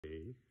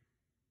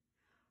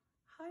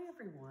Hi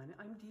everyone,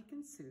 I'm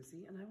Deacon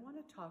Susie and I want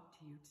to talk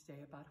to you today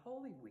about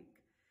Holy Week.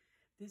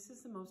 This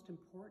is the most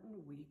important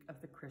week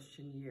of the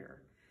Christian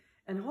year.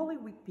 And Holy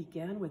Week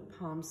began with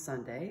Palm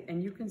Sunday,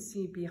 and you can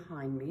see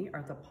behind me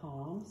are the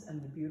palms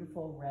and the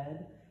beautiful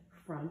red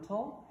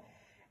frontal,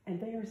 and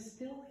they are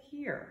still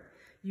here.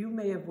 You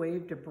may have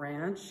waved a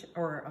branch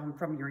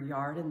from your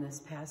yard in this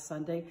past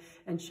Sunday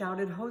and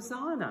shouted,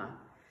 Hosanna.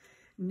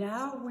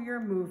 Now we are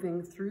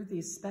moving through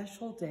these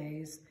special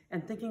days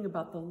and thinking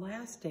about the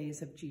last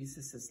days of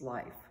Jesus's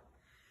life.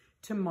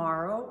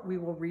 Tomorrow, we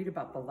will read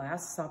about the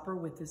Last Supper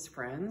with his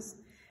friends,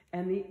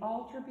 and the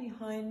altar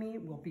behind me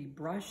will be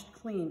brushed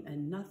clean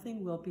and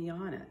nothing will be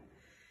on it.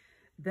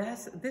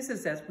 This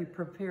is as we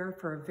prepare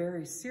for a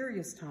very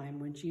serious time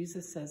when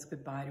Jesus says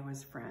goodbye to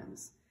his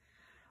friends.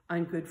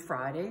 On Good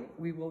Friday,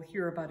 we will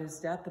hear about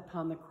his death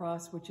upon the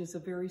cross, which is a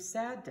very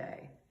sad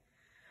day.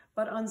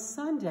 But on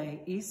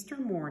Sunday, Easter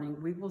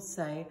morning, we will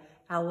say,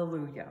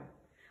 Hallelujah.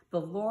 The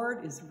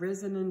Lord is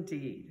risen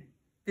indeed.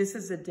 This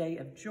is a day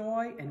of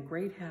joy and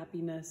great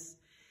happiness.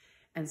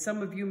 And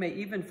some of you may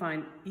even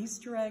find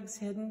Easter eggs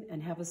hidden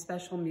and have a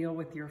special meal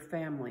with your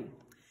family.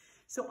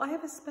 So I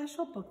have a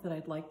special book that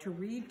I'd like to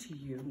read to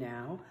you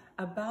now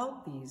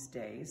about these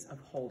days of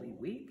Holy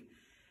Week.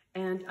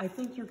 And I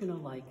think you're going to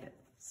like it.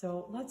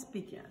 So let's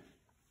begin.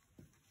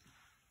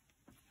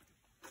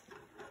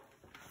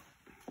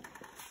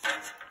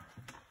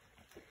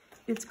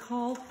 It's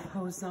called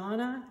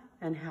Hosanna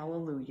and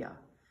Hallelujah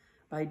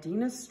by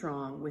Dina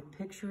Strong with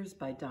pictures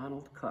by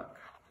Donald Cook.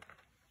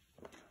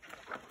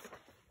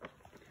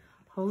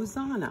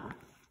 Hosanna.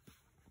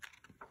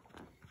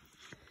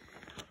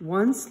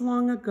 Once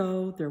long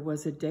ago, there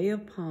was a day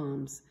of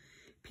palms.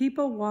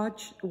 People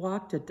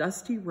walked a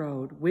dusty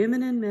road.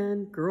 Women and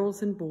men,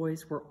 girls and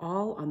boys were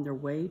all on their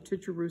way to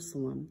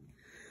Jerusalem.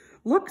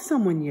 Look,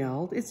 someone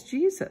yelled, it's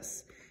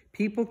Jesus.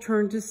 People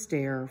turned to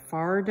stare.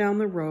 Far down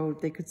the road,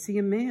 they could see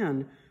a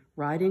man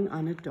riding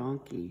on a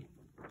donkey.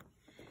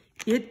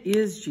 It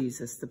is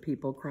Jesus, the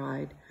people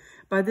cried.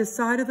 By the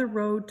side of the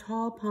road,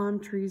 tall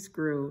palm trees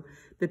grew.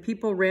 The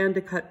people ran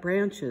to cut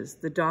branches.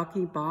 The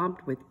donkey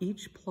bobbed with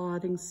each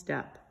plodding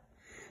step.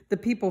 The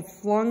people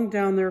flung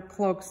down their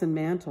cloaks and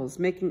mantles,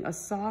 making a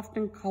soft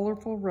and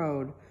colorful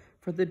road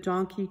for the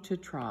donkey to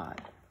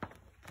trod.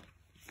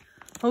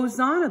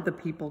 Hosanna, the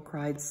people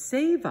cried,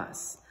 save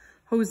us.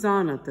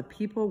 Hosanna, the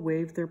people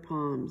waved their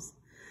palms.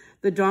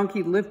 The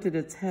donkey lifted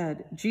its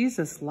head.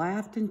 Jesus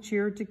laughed and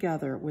cheered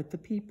together with the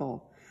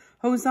people.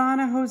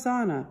 Hosanna,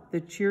 Hosanna.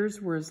 The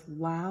cheers were as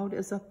loud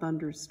as a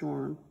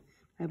thunderstorm.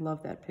 I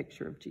love that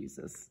picture of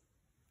Jesus.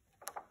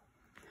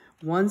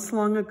 Once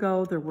long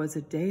ago, there was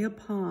a day of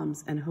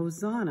palms, and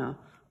Hosanna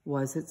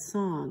was its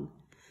song.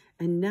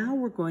 And now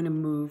we're going to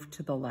move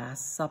to the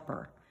Last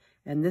Supper,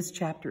 and this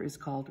chapter is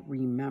called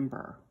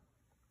Remember.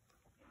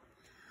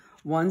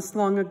 Once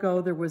long ago,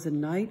 there was a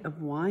night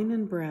of wine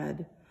and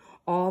bread.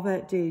 All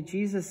that day,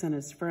 Jesus and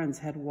his friends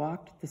had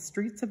walked the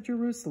streets of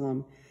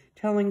Jerusalem,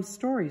 telling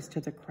stories to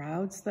the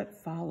crowds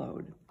that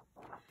followed.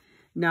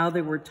 Now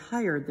they were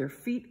tired, their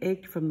feet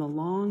ached from the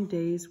long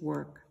day's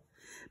work.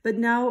 But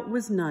now it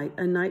was night,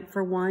 a night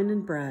for wine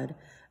and bread,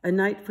 a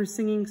night for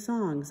singing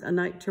songs, a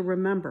night to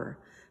remember.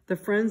 The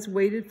friends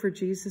waited for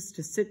Jesus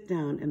to sit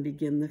down and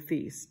begin the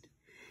feast.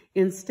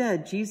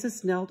 Instead,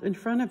 Jesus knelt in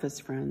front of his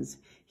friends.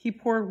 He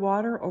poured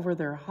water over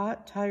their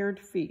hot, tired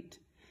feet.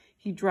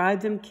 He dried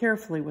them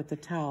carefully with a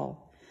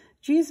towel.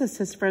 Jesus,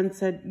 his friend,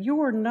 said,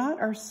 you are not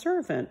our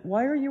servant.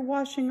 Why are you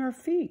washing our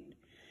feet?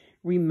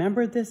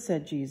 Remember this,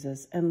 said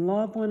Jesus, and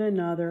love one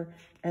another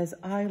as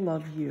I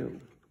love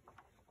you.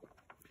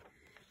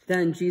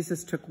 Then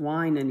Jesus took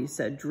wine and he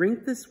said,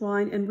 drink this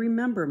wine and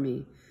remember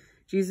me.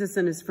 Jesus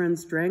and his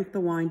friends drank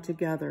the wine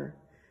together.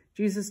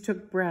 Jesus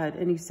took bread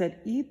and he said,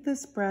 eat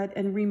this bread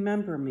and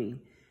remember me.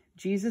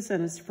 Jesus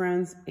and his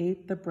friends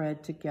ate the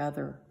bread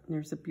together. And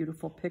there's a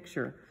beautiful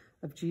picture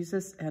of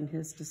Jesus and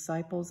his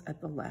disciples at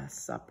the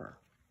Last Supper.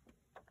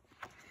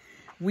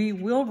 We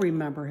will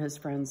remember, his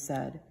friends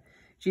said.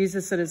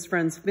 Jesus and his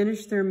friends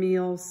finished their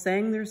meal,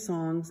 sang their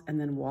songs, and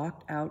then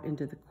walked out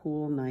into the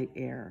cool night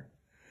air.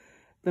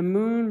 The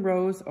moon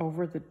rose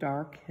over the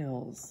dark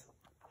hills.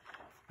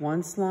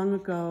 Once long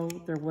ago,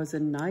 there was a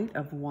night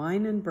of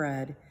wine and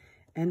bread,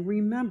 and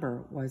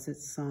remember was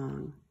its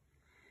song.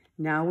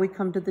 Now we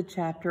come to the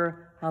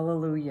chapter,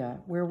 Hallelujah,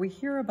 where we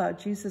hear about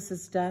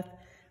Jesus' death,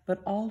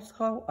 but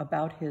also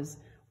about his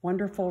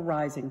wonderful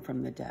rising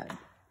from the dead.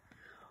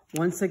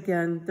 Once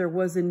again, there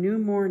was a new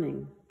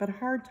morning, but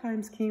hard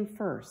times came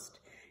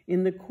first.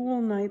 In the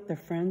cool night, the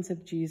friends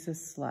of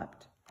Jesus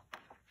slept.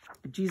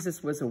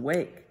 Jesus was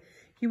awake.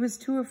 He was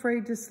too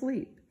afraid to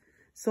sleep.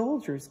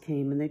 Soldiers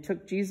came and they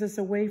took Jesus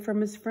away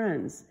from his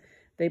friends.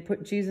 They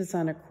put Jesus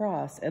on a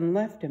cross and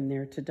left him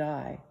there to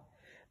die.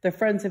 The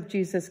friends of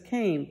Jesus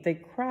came. They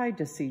cried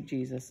to see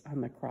Jesus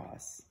on the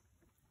cross.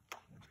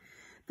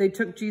 They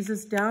took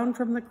Jesus down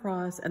from the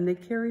cross and they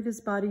carried his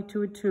body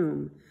to a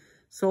tomb.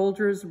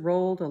 Soldiers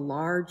rolled a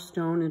large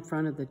stone in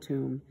front of the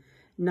tomb.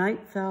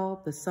 Night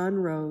fell, the sun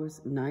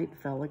rose, night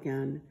fell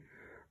again.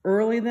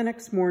 Early the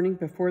next morning,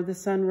 before the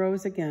sun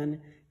rose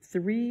again,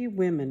 3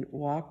 women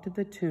walked to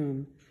the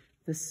tomb.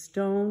 The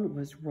stone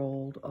was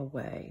rolled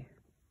away.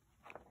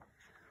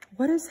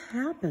 What has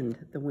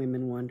happened? The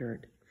women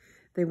wondered.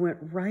 They went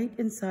right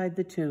inside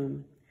the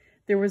tomb.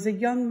 There was a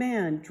young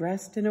man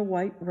dressed in a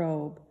white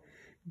robe.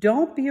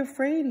 "Don't be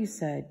afraid," he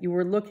said. "You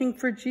were looking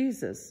for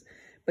Jesus,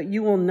 but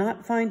you will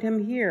not find him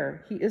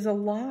here. He is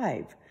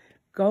alive.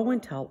 Go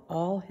and tell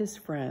all his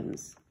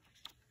friends."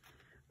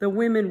 The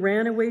women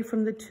ran away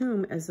from the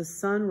tomb as the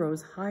sun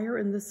rose higher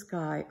in the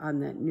sky on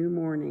that new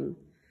morning.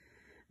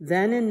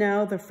 Then and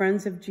now the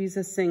friends of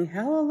Jesus sing,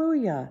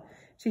 "Hallelujah!"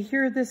 to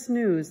hear this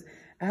news.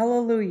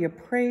 Hallelujah,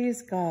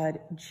 praise God,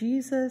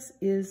 Jesus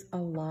is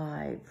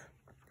alive.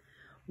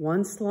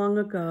 Once long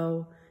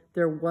ago,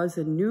 there was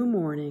a new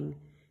morning,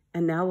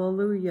 and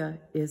Hallelujah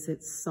is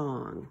its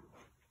song.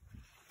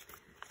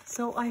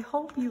 So I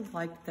hope you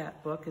liked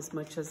that book as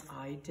much as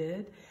I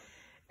did.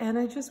 And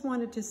I just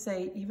wanted to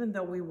say, even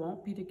though we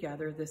won't be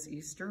together this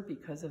Easter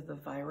because of the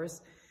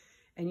virus,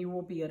 and you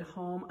will be at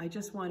home, I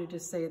just wanted to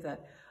say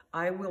that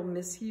I will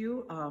miss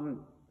you,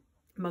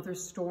 Mother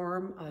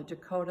Storm,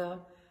 Dakota,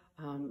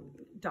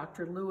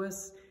 Dr.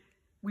 Lewis.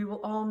 We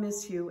will all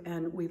miss you,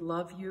 and we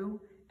love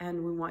you,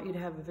 and we want you to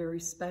have a very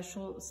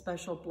special,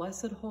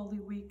 blessed Holy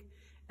Week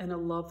and a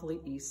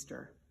lovely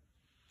Easter.